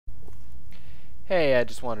Hey, I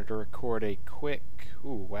just wanted to record a quick...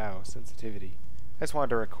 Ooh, wow, sensitivity. I just wanted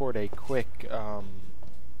to record a quick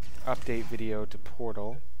update video to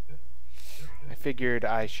Portal. I figured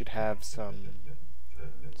I should have some...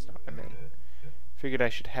 That's not what I meant. Figured I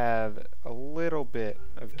should have a little bit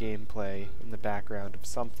of gameplay in the background of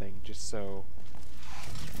something, just so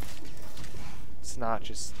it's not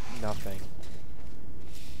just nothing.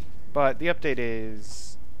 But the update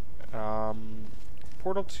is...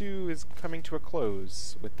 Portal 2 is coming to a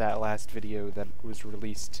close with that last video that was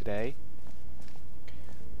released today.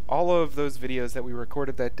 All of those videos that we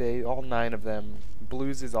recorded that day, all 9 of them,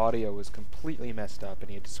 Blues' audio was completely messed up and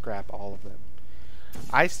he had to scrap all of them.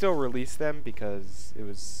 I still released them because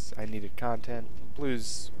I needed content.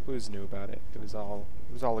 Blues knew about it. It was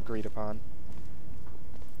all agreed upon.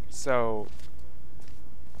 So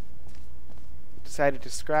decided to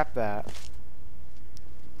scrap that.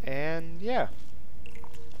 And yeah.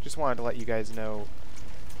 Just wanted to let you guys know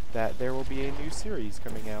that there will be a new series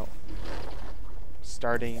coming out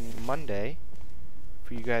starting Monday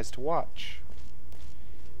for you guys to watch.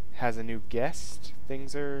 Has a new guest.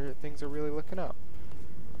 Things are really looking up.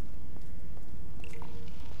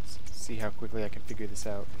 Let's see how quickly I can figure this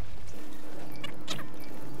out.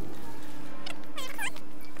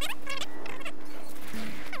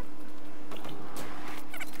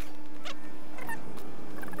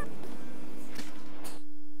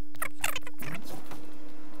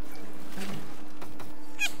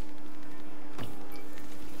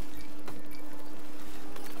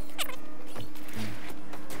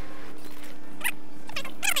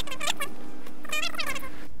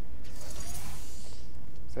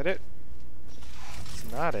 Is that it? It's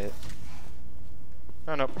not it.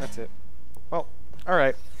 Oh, nope, that's it. Well,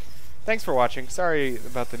 alright. Thanks for watching. Sorry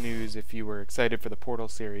about the news if you were excited for the Portal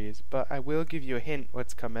series, but I will give you a hint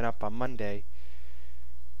what's coming up on Monday.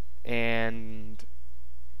 And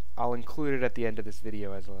I'll include it at the end of this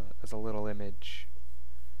video as a little image.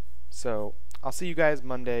 So, I'll see you guys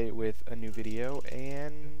Monday with a new video,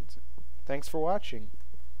 and thanks for watching.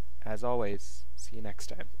 As always, see you next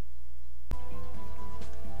time.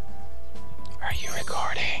 Are you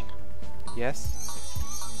recording? Yes?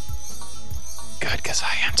 Good, because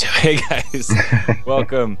I am too. Hey guys,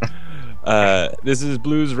 welcome. This is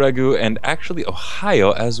BluesMcGroove and actually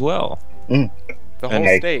Ohio as well. The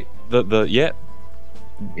whole state. Yeah.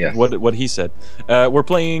 Yes. What he said. We're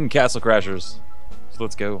playing Castle Crashers. So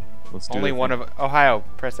let's go. Let's do it. Only one of Ohio.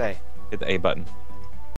 Press A. Hit the A button.